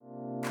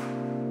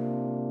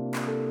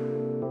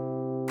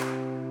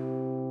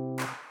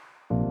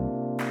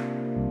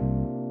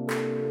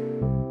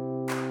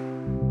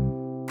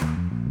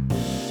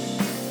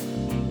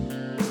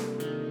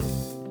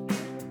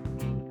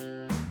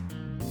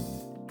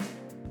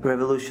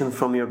Revolution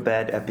from Your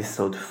Bed,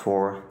 episode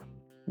 4.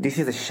 This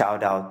is a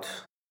shout out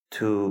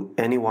to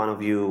any one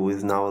of you who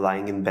is now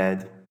lying in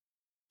bed,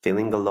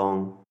 feeling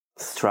alone,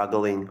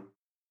 struggling.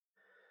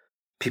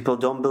 People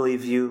don't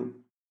believe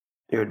you,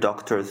 your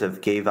doctors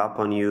have gave up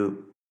on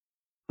you,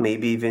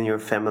 maybe even your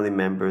family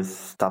members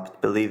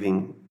stopped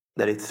believing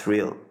that it's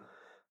real,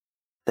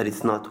 that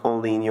it's not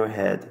only in your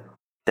head,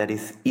 that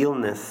is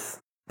illness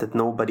that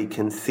nobody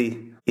can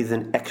see is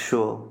an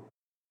actual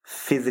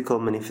physical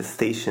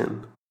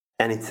manifestation.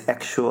 And it's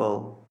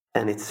actual,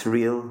 and it's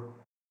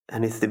real,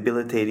 and it's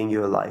debilitating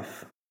your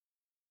life.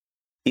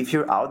 If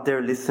you're out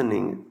there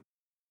listening,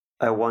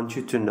 I want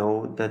you to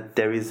know that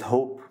there is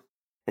hope,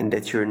 and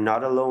that you're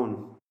not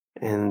alone,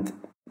 and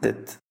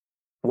that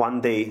one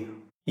day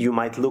you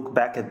might look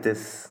back at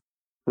this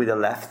with a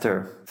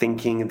laughter,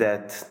 thinking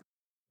that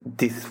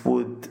this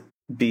would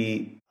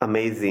be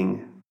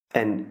amazing,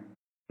 and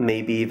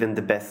maybe even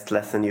the best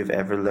lesson you've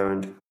ever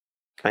learned.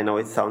 I know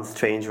it sounds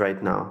strange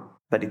right now,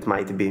 but it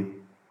might be.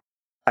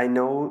 I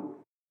know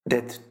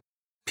that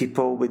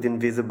people with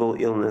invisible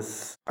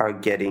illness are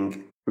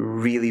getting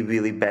really,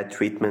 really bad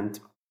treatment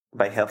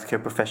by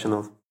healthcare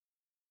professionals.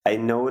 I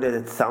know that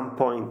at some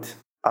point,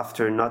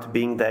 after not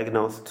being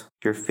diagnosed,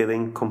 you're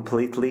feeling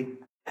completely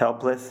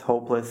helpless,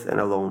 hopeless, and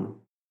alone.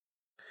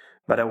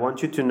 But I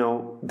want you to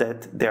know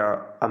that there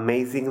are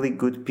amazingly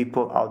good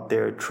people out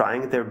there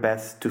trying their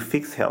best to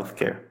fix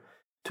healthcare,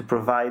 to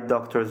provide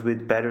doctors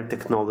with better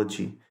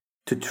technology,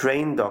 to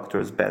train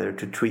doctors better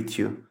to treat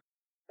you.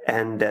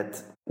 And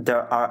that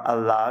there are a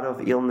lot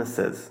of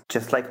illnesses,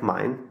 just like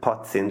mine,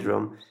 POTS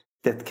syndrome,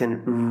 that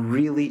can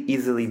really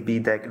easily be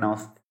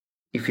diagnosed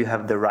if you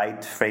have the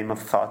right frame of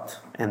thought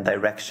and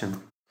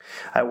direction.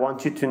 I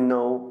want you to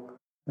know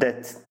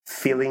that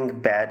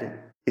feeling bad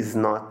is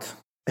not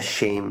a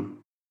shame,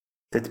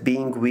 that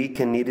being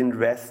weak and needing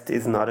rest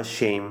is not a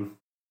shame,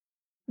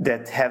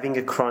 that having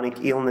a chronic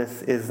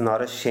illness is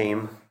not a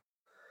shame,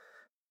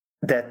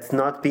 that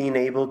not being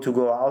able to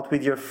go out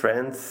with your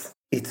friends,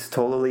 it's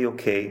totally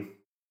okay.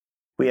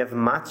 We have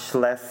much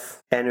less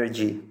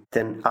energy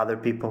than other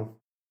people.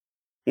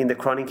 In the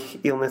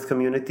chronic illness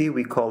community,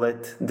 we call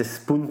it the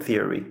spoon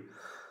theory.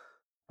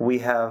 We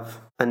have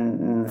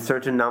a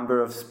certain number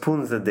of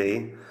spoons a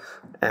day,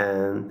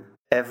 and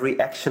every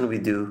action we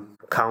do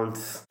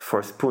counts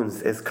for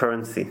spoons as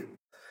currency.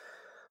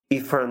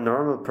 If for a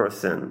normal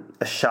person,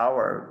 a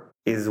shower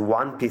is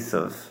one piece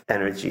of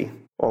energy,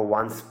 or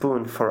one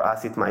spoon, for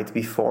us it might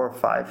be 4 or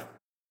 5.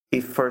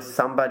 If for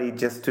somebody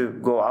just to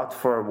go out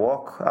for a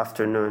walk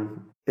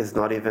afternoon is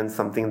not even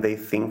something they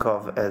think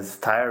of as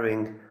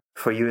tiring,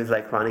 for you it's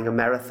like running a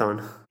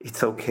marathon,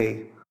 it's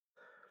okay.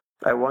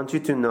 I want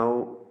you to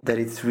know that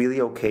it's really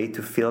okay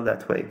to feel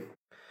that way.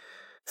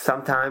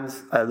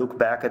 Sometimes I look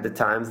back at the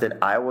times that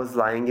I was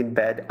lying in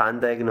bed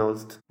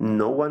undiagnosed.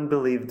 No one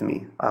believed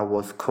me. I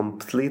was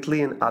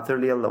completely and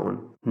utterly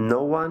alone.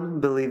 No one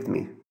believed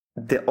me.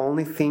 The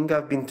only thing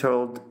I've been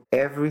told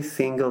every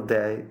single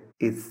day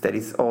is that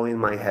it's all in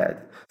my head.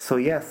 So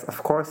yes,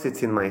 of course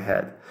it's in my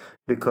head,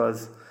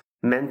 because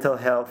mental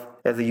health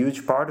is a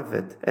huge part of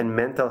it, and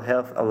mental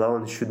health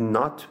alone should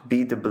not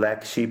be the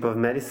black sheep of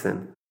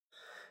medicine.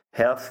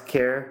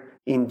 Healthcare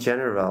in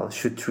general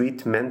should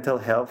treat mental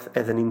health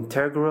as an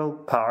integral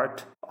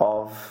part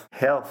of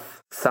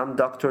health. Some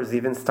doctors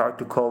even start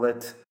to call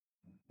it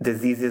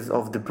diseases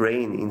of the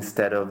brain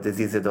instead of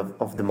diseases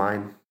of the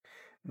mind.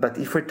 But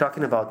if we're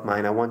talking about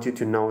mind, I want you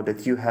to know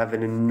that you have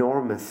an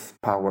enormous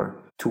power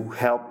to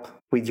help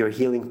with your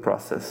healing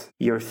process.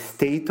 Your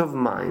state of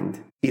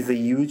mind is a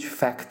huge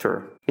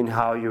factor in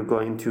how you're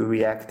going to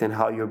react and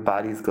how your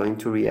body is going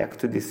to react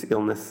to this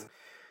illness.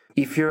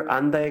 If you're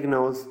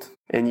undiagnosed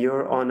and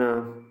you're on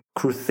a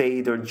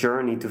crusade or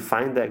journey to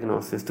find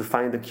diagnosis, to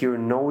find a cure,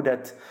 know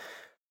that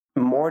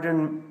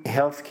modern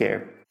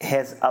healthcare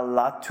has a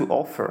lot to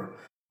offer,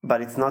 but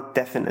it's not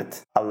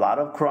definite. A lot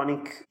of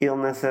chronic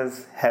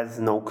illnesses has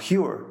no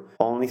cure,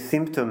 only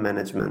symptom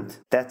management.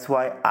 That's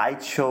why I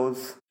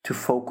chose to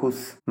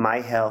focus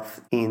my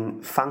health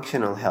in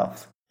functional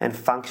health and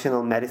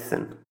functional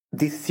medicine.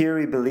 This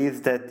theory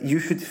believes that you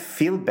should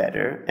feel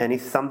better, and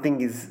if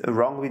something is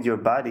wrong with your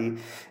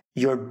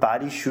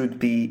body should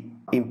be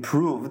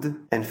improved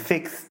and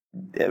fixed,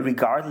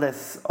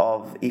 regardless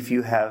of if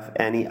you have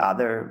any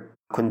other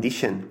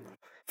condition.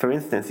 For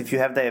instance, if you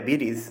have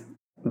diabetes,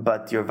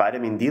 but your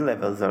vitamin D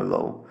levels are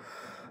low,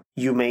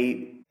 you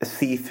may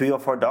see 3 or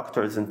 4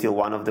 doctors until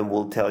one of them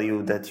will tell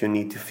you that you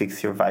need to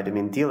fix your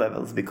vitamin D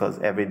levels, because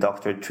every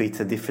doctor treats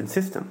a different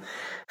system.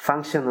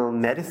 Functional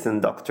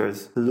medicine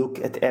doctors look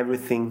at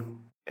everything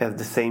as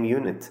the same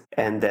unit,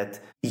 and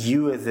that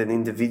you as an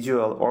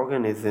individual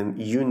organism,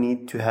 you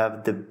need to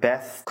have the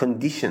best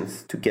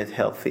conditions to get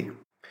healthy.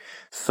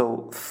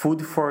 So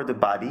food for the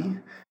body,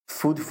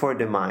 food for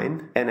the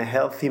mind, and a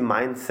healthy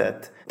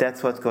mindset,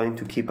 that's what's going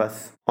to keep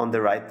us on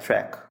the right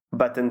track.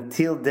 But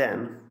until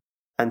then,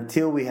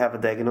 until we have a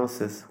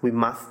diagnosis, we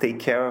must take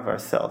care of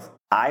ourselves.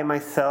 I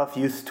myself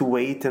used to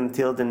wait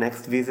until the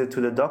next visit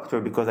to the doctor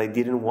because I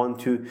didn't want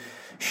to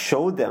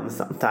show them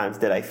sometimes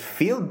that I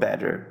feel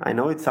better. I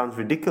know it sounds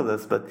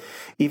ridiculous, but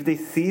if they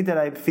see that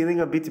I'm feeling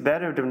a bit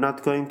better, they're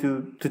not going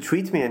to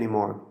treat me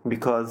anymore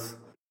because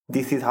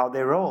this is how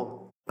they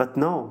roll. But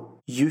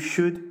no, you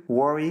should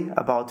worry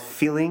about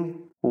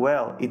feeling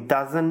well. It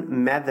doesn't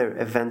matter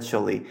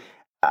eventually.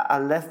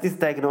 Unless this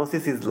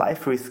diagnosis is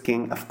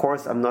life-risking, of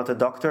course, I'm not a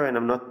doctor and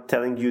I'm not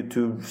telling you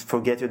to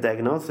forget your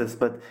diagnosis,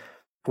 but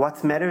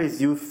what matters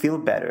is you feel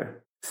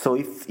better. So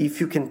if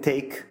you can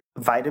take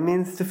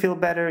vitamins to feel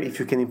better, if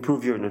you can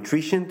improve your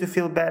nutrition to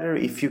feel better,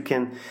 if you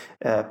can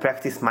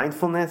practice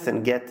mindfulness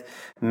and get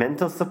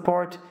mental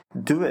support,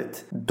 do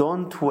it.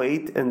 Don't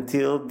wait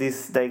until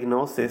this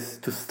diagnosis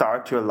to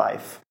start your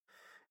life.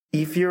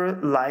 If you're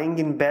lying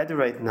in bed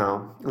right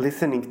now,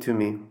 listening to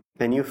me,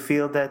 and you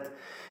feel that,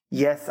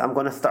 yes, I'm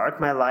going to start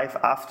my life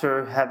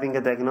after having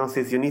a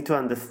diagnosis, you need to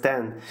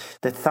understand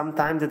that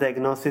sometimes the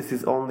diagnosis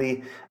is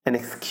only an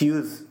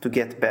excuse to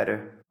get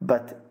better.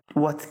 But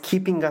what's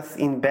keeping us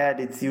in bed,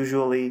 it's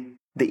usually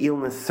the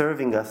illness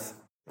serving us.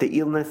 The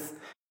illness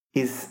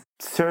is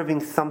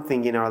serving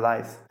something in our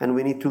lives. And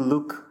we need to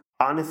look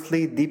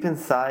honestly deep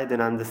inside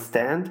and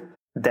understand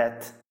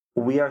that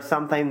we are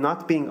sometimes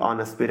not being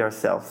honest with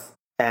ourselves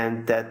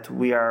and that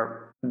we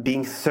are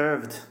being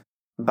served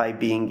by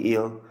being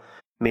ill.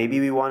 Maybe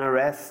we want to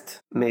rest.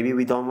 Maybe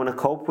we don't want to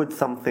cope with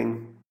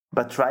something.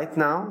 But right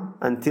now,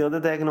 until the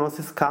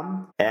diagnosis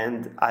comes,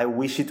 and I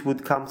wish it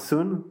would come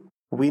soon,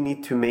 we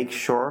need to make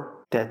sure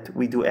that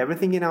we do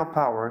everything in our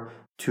power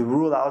to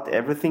rule out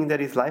everything that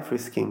is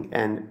life-risking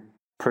and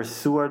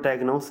pursue our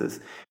diagnosis.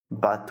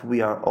 But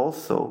we are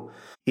also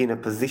in a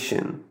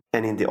position,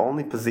 and in the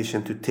only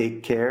position, to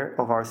take care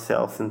of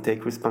ourselves and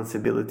take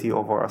responsibility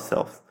over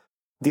ourselves.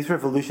 This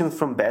revolution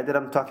from bed that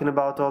I'm talking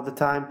about all the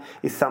time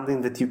is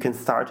something that you can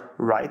start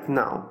right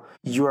now.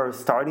 You are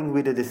starting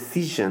with a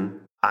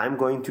decision. I'm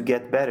going to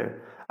get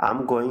better.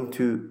 I'm going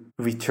to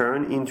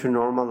return into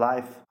normal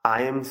life.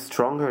 I am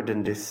stronger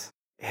than this.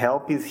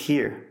 Help is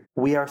here.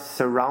 We are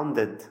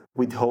surrounded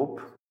with hope.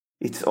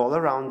 It's all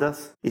around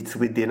us. It's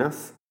within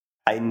us.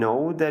 I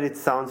know that it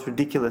sounds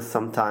ridiculous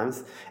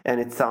sometimes and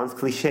it sounds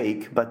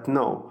cliche, but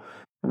no.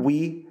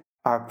 We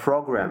are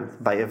programmed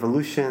by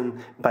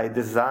evolution, by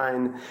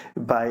design,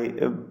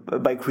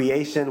 by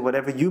creation,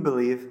 whatever you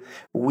believe.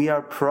 We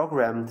are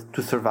programmed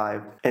to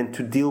survive and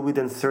to deal with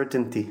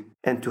uncertainty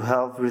and to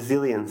have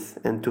resilience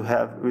and to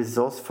have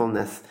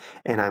resourcefulness.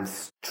 And I'm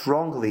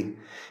strongly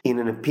in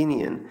the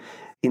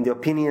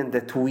opinion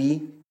that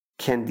we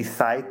can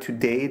decide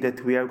today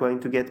that we are going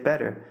to get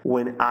better.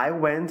 When I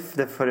went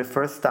for the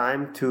first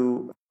time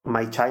to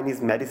my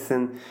Chinese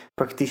medicine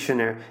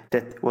practitioner,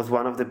 that was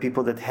one of the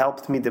people that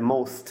helped me the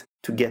most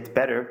to get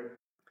better.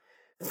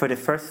 For the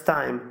first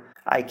time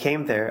I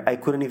came there, I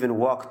couldn't even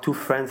walk. 2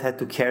 friends had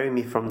to carry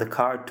me from the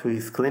car to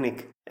his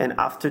clinic. And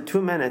after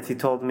 2 minutes, he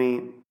told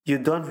me, you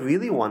don't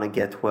really want to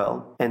get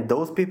well. And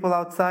those people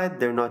outside,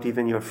 they're not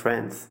even your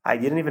friends. I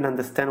didn't even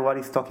understand what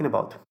he's talking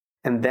about.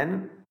 And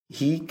then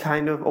he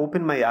kind of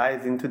opened my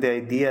eyes into the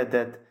idea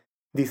that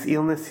this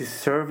illness is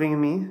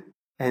serving me.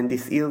 And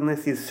this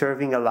illness is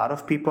serving a lot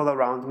of people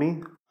around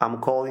me. I'm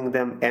calling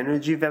them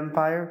energy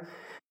vampire,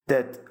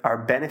 that are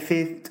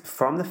benefit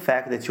from the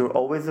fact that you're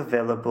always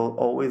available,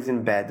 always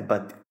in bed.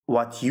 But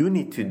what you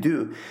need to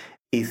do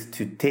is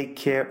to take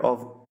care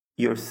of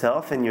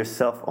yourself and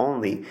yourself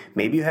only.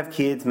 Maybe you have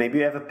kids, maybe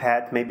you have a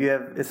pet, maybe you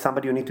have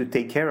somebody you need to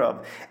take care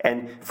of.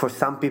 And for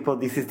some people,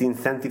 this is the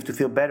incentive to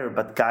feel better.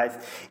 But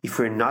guys, if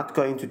we're not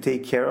going to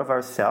take care of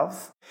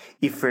ourselves,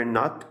 if we're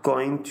not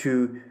going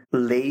to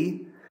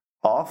lay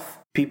off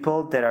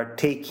people that are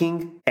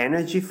taking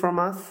energy from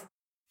us,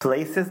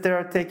 places that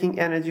are taking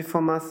energy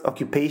from us,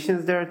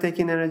 occupations that are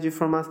taking energy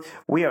from us,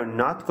 we are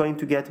not going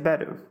to get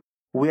better.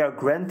 We are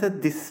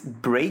granted this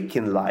break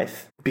in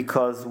life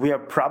because we are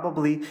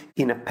probably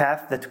in a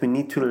path that we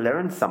need to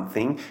learn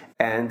something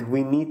and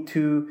we need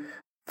to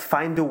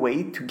find a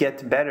way to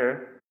get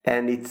better.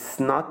 And it's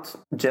not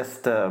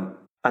just an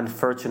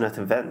unfortunate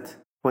event.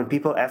 When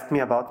people ask me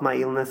about my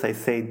illness, I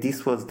say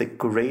this was the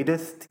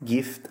greatest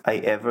gift I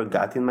ever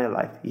got in my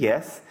life.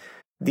 Yes,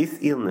 this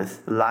illness,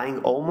 lying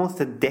almost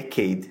a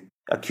decade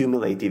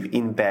accumulative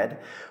in bed,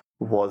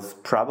 was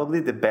probably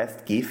the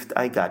best gift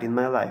I got in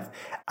my life.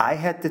 I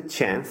had the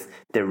chance,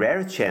 the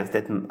rare chance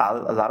that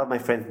a lot of my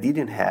friends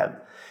didn't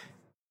have,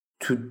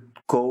 to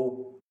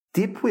go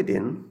deep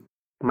within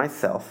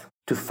myself,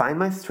 to find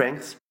my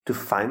strengths, to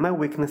find my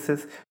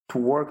weaknesses, to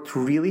work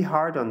really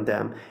hard on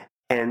them,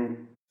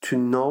 and to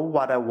know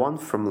what I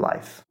want from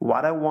life,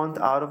 what I want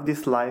out of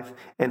this life,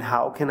 and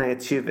how can I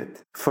achieve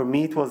it. For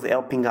me, it was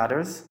helping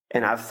others,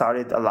 and I've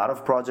started a lot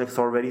of projects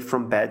already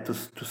from bed to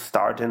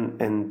start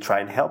and try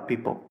and help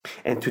people.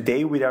 And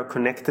today, with our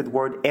connected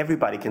world,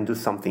 everybody can do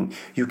something.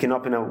 You can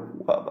open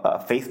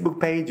a Facebook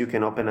page, you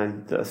can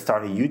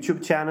start a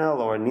YouTube channel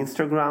or an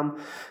Instagram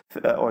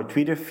or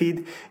Twitter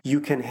feed.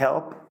 You can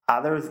help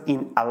others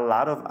in a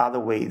lot of other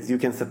ways. You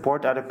can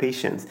support other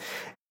patients.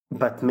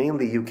 But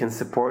mainly you can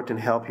support and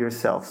help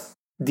yourselves.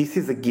 this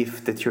is a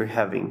gift that you're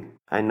having.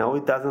 I know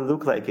it doesn't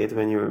look like it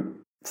when you're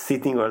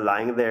sitting or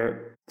lying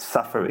there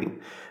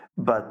suffering,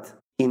 but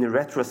in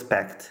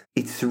retrospect,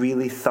 it's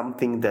really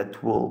something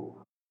that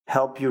will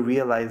help you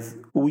realize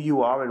who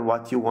you are and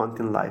what you want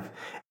in life.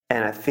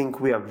 And I think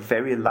we are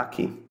very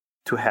lucky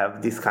to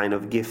have this kind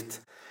of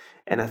gift.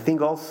 And I think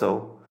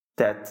also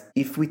that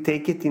if we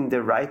take it in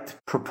the right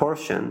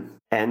proportion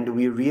and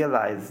we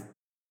realize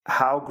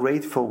how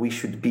grateful we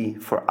should be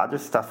for other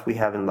stuff we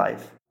have in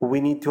life, we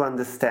need to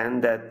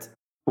understand that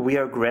we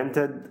are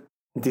granted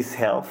this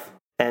health,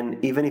 and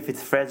even if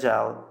it's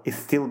fragile, it's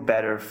still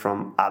better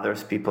from other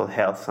people's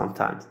health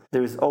sometimes.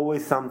 There is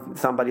always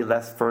somebody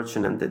less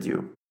fortunate than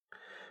you.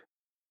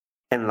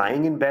 And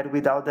lying in bed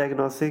without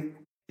diagnosis,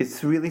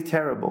 it's really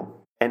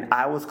terrible. And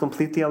I was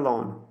completely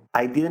alone.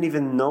 I didn't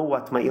even know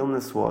what my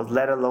illness was,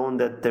 let alone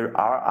that there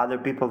are other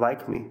people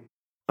like me.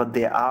 But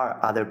there are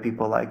other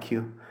people like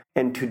you.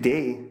 And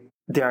today,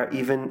 there are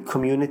even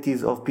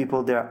communities of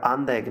people that are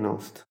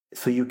undiagnosed.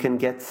 So you can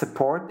get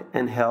support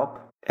and help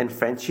and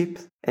friendship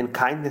and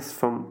kindness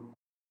from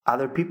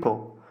other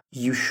people.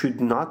 You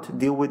should not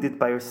deal with it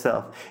by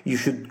yourself. You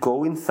should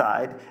go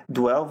inside,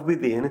 dwell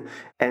within,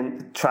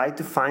 and try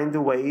to find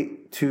a way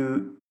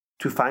to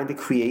find a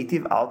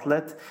creative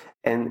outlet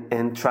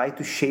and try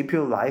to shape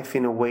your life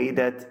in a way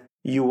that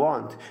you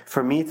want.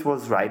 For me, it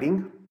was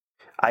writing.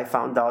 I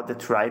found out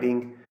that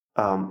writing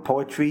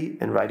poetry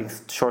and writing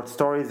short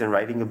stories and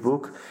writing a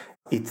book,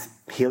 it's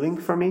healing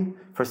for me.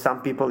 For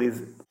some people,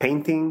 it's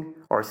painting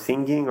or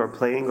singing or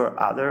playing or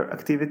other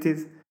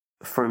activities.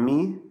 For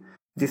me,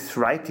 this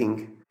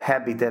writing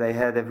habit that I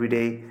had every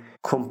day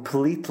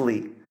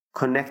completely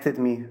connected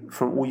me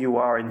from who you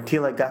are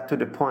until I got to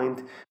the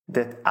point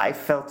that I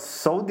felt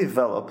so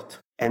developed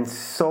and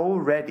so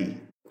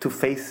ready to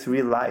face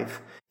real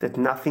life that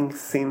nothing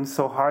seemed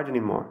so hard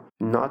anymore.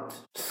 Not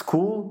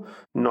school,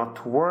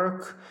 not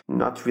work,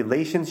 not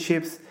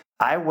relationships.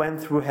 I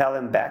went through hell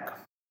and back.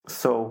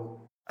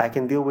 So I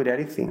can deal with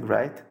anything,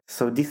 right?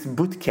 So this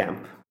boot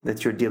camp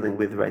that you're dealing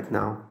with right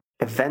now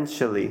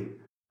eventually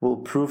will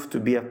prove to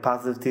be a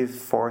positive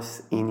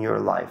force in your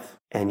life.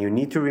 And you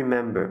need to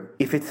remember,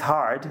 if it's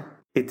hard,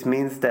 it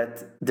means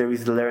that there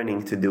is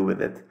learning to do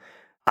with it.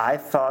 I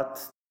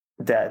thought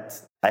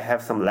that I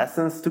have some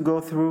lessons to go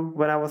through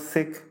when I was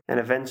sick, and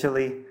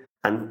eventually,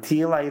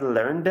 until I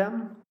learned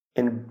them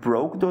and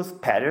broke those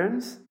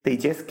patterns, they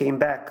just came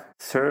back,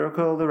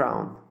 circled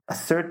around. A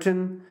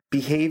certain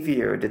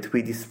behavior that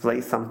we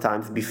display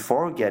sometimes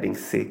before getting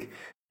sick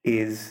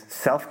is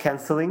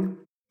self-canceling,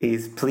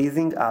 is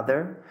pleasing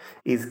other,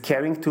 is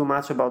caring too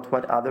much about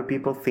what other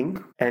people think.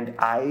 And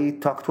I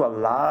talk to a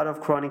lot of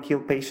chronic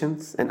ill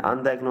patients and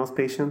undiagnosed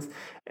patients,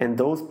 and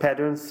those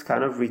patterns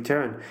kind of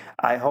return.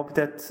 I hope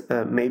that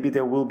maybe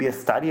there will be a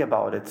study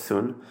about it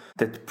soon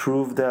that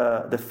prove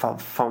the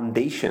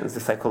foundations, the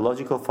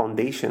psychological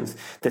foundations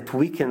that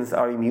weakens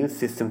our immune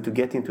system to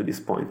get into this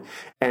point.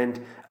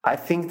 And I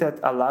think that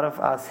a lot of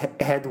us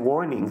had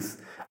warnings.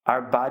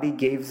 Our bodies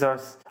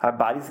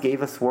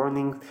gave us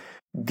warnings.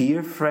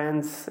 Dear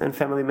friends and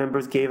family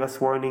members gave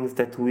us warnings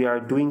that we are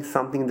doing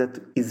something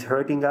that is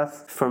hurting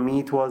us. For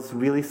me, it was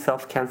really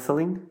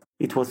self-canceling.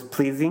 It was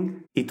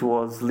pleasing. It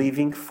was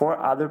living for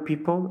other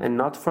people and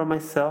not for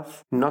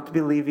myself. Not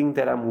believing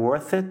that I'm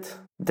worth it,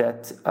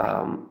 that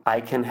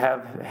I can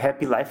have a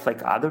happy life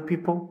like other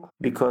people.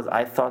 Because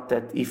I thought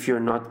that if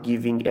you're not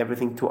giving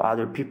everything to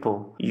other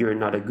people, you're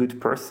not a good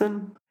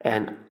person.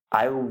 And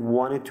I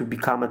wanted to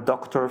become a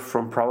doctor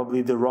from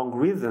probably the wrong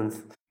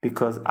reasons.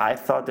 Because I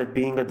thought that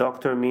being a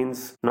doctor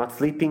means not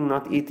sleeping,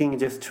 not eating,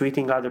 just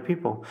treating other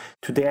people.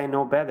 Today I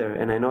know better,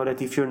 and I know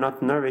that if you're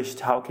not nourished,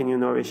 how can you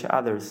nourish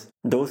others?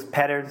 Those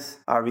patterns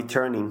are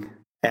returning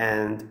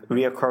and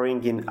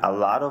reoccurring in a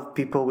lot of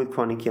people with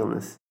chronic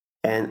illness.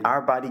 And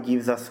our body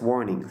gives us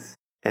warnings,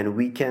 and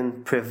we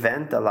can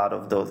prevent a lot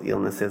of those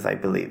illnesses, I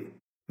believe,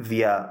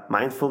 via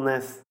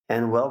mindfulness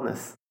and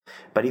wellness.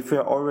 But if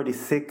we're already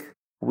sick,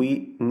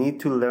 we need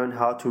to learn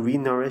how to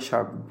re-nourish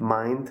our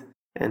mind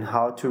and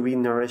how to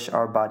re-nourish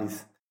our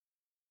bodies.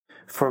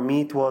 For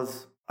me, it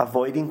was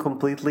avoiding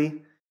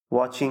completely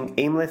watching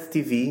aimless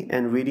TV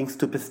and reading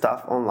stupid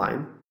stuff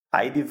online.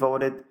 I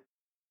devoted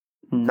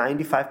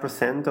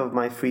 95% of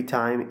my free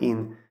time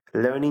in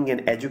learning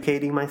and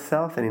educating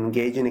myself and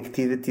engaging in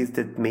activities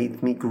that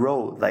made me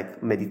grow,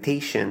 like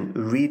meditation,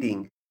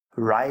 reading,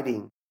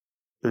 writing,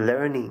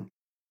 learning,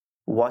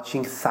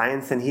 watching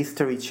science and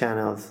history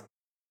channels,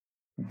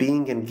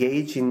 being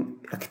engaged in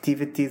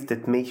activities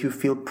that make you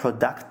feel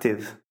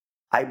productive.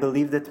 I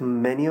believe that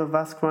many of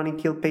us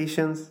chronic ill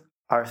patients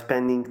are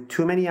spending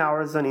too many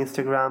hours on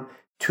Instagram,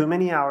 too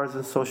many hours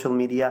on social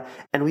media,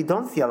 and we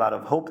don't see a lot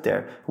of hope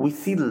there. We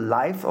see the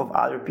life of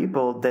other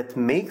people that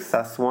makes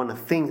us want to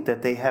think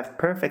that they have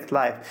perfect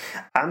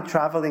life. I'm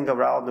traveling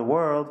around the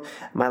world,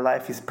 my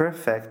life is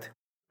perfect,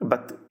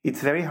 but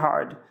it's very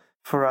hard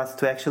for us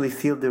to actually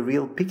see the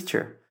real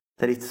picture.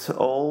 That it's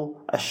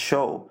all a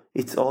show,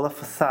 it's all a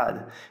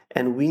facade,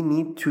 and we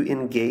need to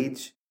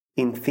engage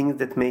in things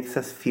that makes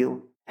us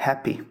feel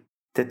happy,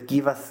 that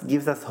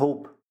gives us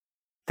hope,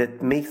 that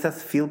makes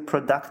us feel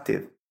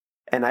productive.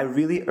 And I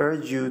really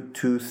urge you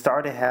to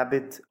start a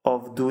habit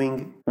of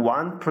doing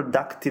one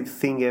productive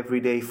thing every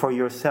day for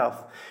yourself.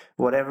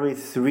 Whatever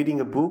it's reading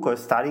a book or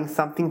studying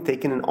something,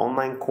 taking an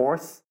online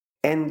course,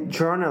 and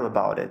journal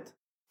about it.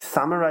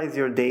 Summarize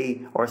your day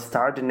or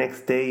start the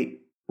next day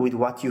with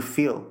what you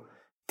feel.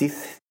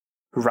 This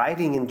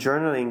writing and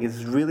journaling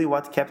is really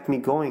what kept me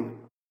going.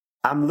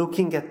 I'm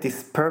looking at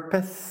this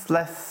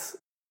purposeless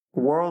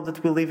world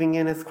that we're living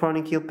in as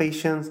chronic ill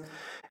patients.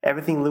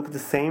 Everything looked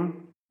the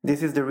same.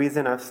 This is the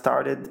reason I've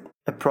started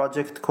a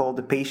project called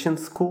the Patient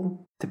School.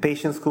 The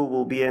Patient School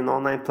will be an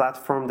online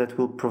platform that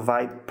will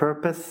provide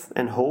purpose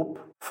and hope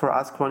for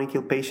us chronic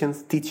ill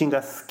patients, teaching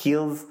us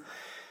skills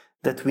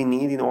that we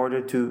need in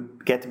order to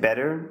get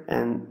better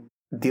and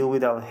deal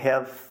with our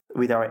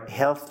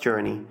health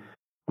journey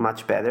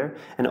much better,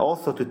 and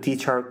also to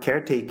teach our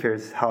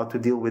caretakers how to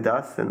deal with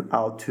us and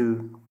how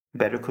to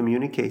better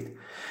communicate.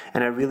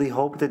 And I really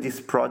hope that this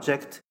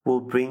project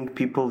will bring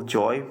people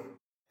joy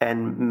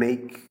and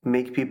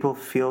make people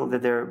feel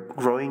that they're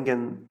growing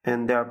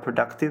and they are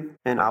productive,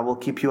 and I will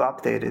keep you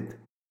updated.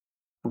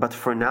 But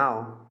for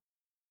now,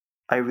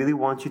 I really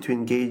want you to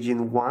engage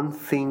in one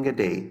thing a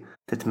day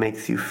that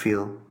makes you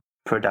feel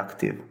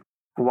productive.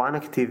 One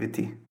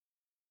activity.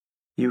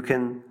 You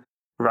can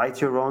write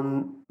your own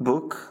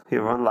book,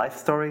 your own life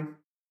story.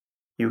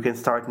 You can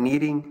start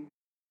knitting.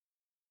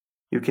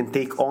 You can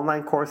take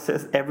online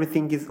courses.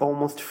 Everything is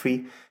almost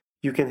free.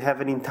 You can have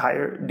an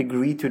entire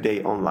degree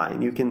today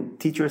online. You can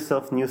teach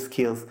yourself new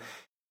skills.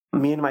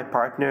 Me and my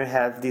partner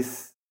have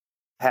this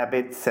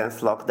habit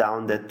since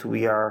lockdown that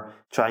we are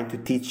trying to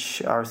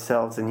teach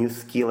ourselves a new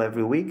skill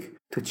every week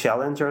to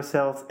challenge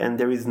ourselves, and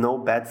there is no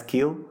bad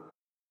skill.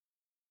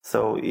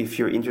 So if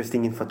you're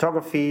interested in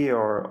photography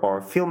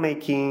or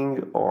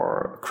filmmaking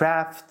or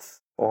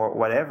crafts or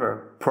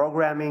whatever,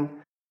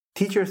 programming,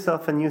 teach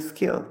yourself a new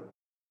skill.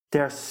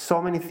 There are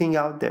so many things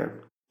out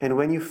there. And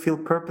when you feel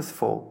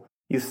purposeful,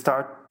 you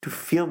start to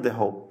feel the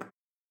hope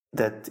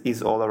that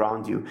is all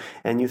around you,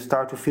 and you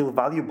start to feel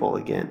valuable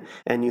again,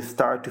 and you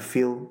start to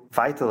feel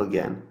vital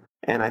again.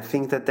 And I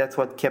think that that's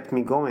what kept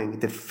me going,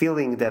 the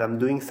feeling that I'm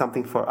doing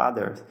something for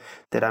others,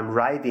 that I'm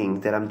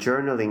writing, that I'm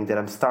journaling, that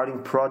I'm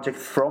starting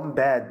projects from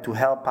bed to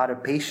help other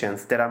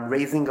patients, that I'm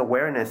raising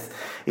awareness.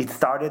 It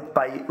started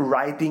by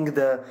writing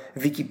the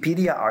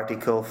Wikipedia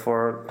article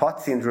for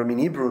POTS syndrome in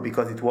Hebrew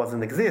because it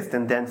wasn't exist,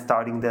 and then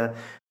starting the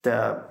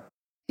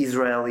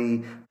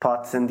Israeli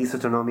POTS and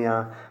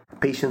dysautonomia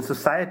patient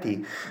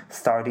society,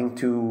 starting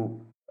to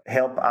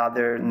help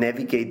others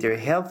navigate their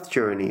health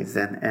journeys,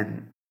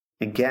 and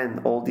again,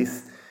 all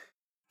this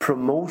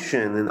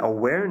promotion and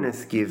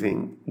awareness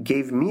giving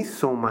gave me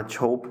so much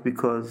hope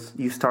because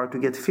you start to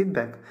get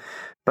feedback.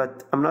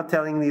 But I'm not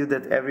telling you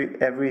that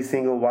every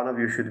single one of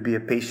you should be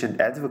a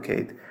patient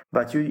advocate,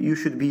 but you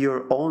should be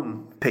your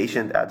own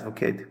patient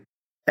advocate.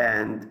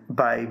 And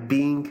by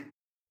being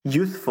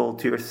useful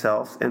to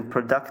yourself and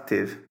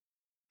productive,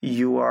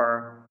 you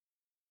are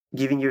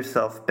giving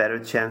yourself better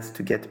chance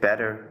to get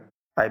better,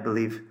 I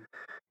believe.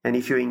 And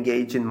if you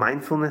engage in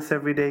mindfulness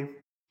every day,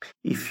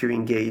 if you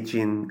engage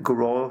in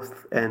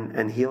growth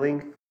and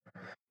healing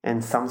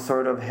and some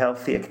sort of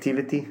healthy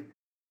activity,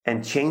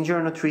 and change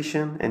your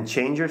nutrition and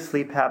change your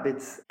sleep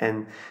habits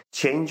and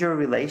change your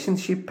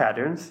relationship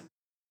patterns,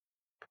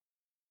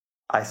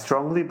 I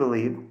strongly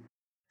believe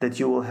that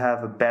you will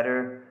have a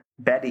better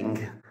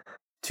bedding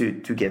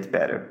to get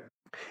better.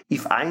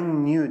 If I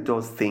knew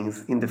those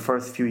things in the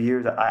first few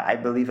years, I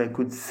believe I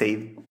could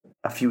save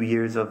a few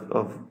years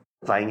of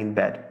lying in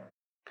bed.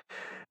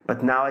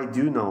 But now I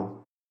do know.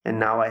 And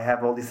now I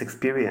have all this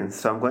experience.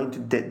 So I'm going to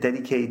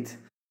dedicate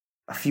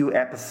a few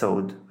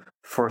episodes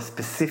for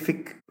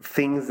specific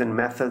things and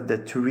methods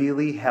that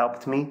really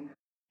helped me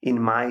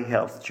in my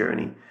health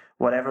journey.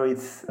 Whatever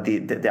it's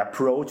the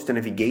approach, the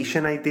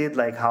navigation I did,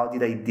 like how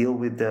did I deal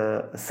with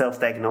the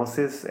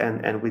self-diagnosis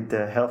and with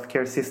the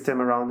healthcare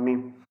system around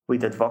me,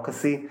 with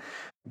advocacy,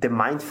 the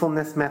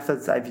mindfulness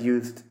methods I've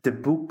used, the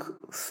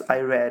books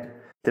I read,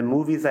 the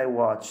movies I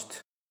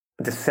watched,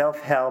 the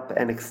self-help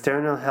and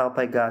external help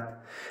I got.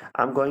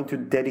 I'm going to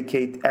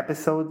dedicate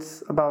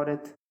episodes about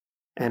it,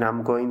 and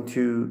I'm going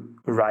to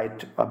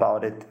write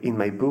about it in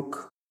my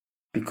book,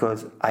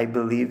 because I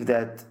believe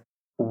that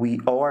we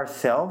owe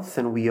ourselves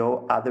and we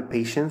owe other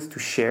patients to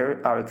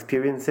share our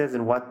experiences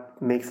and what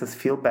makes us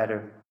feel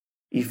better.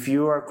 If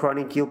you are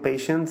chronic ill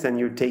patients and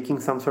you're taking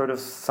some sort of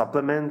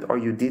supplement or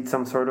you did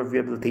some sort of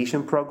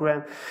rehabilitation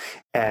program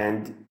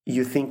and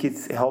you think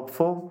it's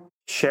helpful,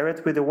 share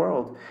it with the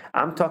world.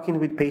 I'm talking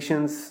with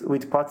patients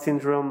with POTS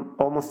syndrome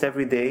almost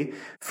every day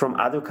from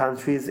other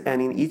countries,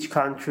 and in each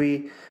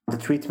country the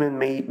treatment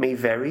may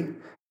vary,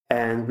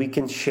 and we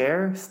can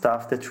share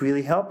stuff that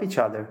really help each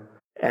other.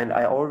 And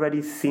I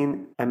already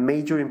seen a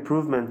major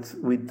improvement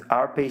with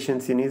our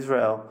patients in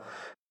Israel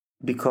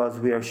because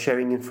we are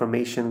sharing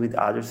information with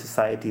other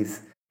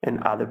societies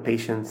and other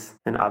patients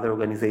and other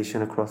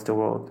organizations across the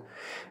world.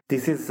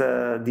 This is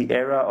the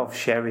era of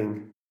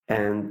sharing,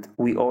 and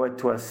we owe it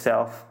to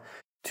ourselves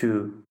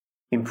to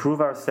improve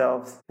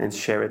ourselves and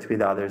share it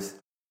with others.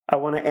 I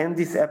want to end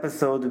this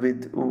episode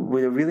with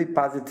a really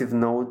positive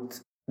note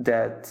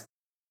that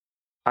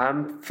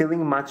I'm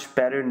feeling much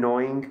better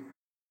knowing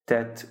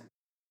that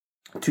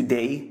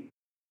today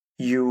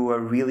you are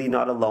really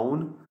not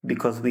alone,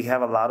 because we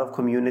have a lot of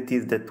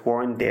communities that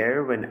weren't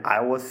there when I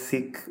was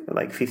sick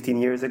like 15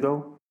 years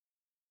ago.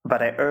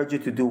 But I urge you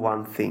to do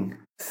one thing: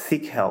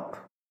 seek help.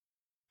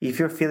 If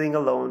you're feeling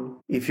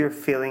alone, if you're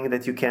feeling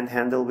that you can't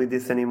handle with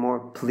this anymore,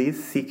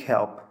 please seek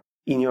help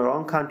in your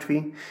own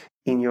country,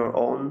 in your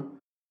own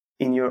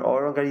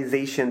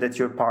organization that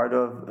you're part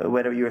of,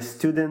 whether you're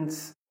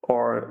students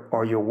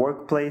or your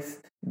workplace.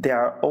 There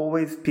are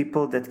always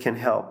people that can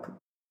help.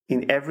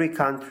 In every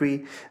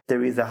country,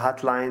 there is a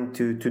hotline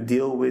to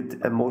deal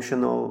with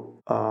emotional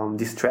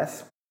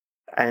distress.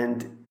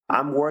 And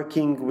I'm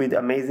working with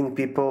amazing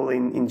people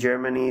in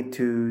Germany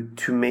to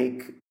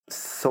make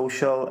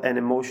social and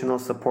emotional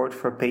support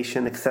for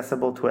patients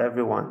accessible to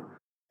everyone.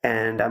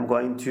 And I'm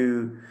going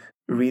to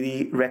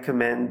really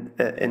recommend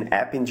an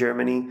app in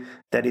Germany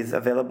that is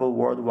available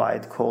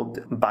worldwide called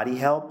Body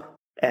Help.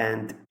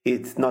 And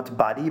it's not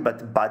body,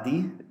 but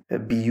buddy,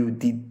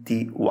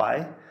 Buddy.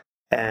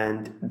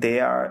 And they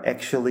are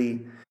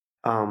actually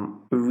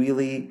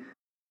really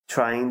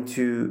trying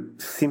to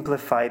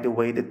simplify the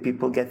way that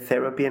people get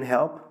therapy and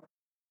help.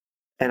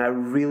 And I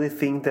really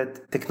think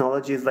that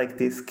technologies like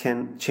this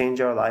can change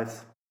our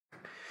lives.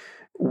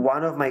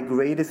 One of my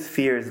greatest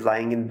fears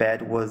lying in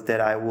bed was that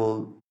I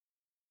will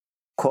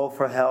call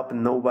for help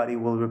and nobody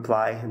will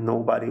reply and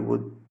nobody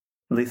would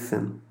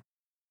listen.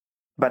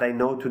 But I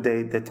know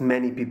today that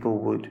many people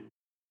would.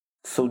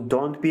 So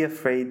don't be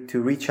afraid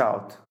to reach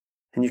out.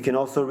 And you can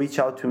also reach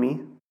out to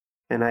me,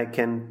 and I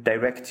can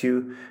direct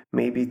you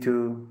maybe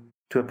to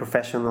a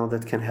professional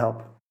that can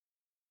help.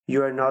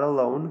 You are not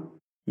alone.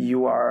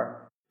 You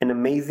are an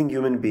amazing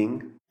human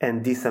being,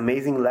 and this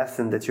amazing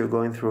lesson that you're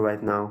going through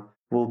right now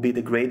will be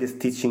the greatest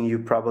teaching you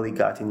probably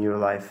got in your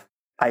life.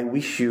 I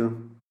wish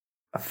you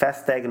a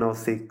fast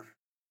diagnosis,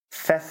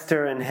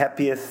 faster and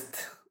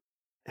happiest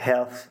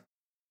health,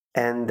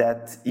 and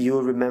that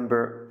you'll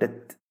remember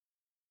that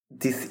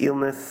this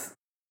illness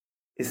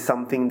is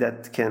something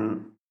that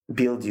can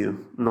build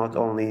you, not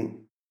only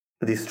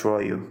destroy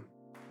you.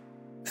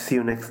 See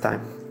you next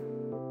time.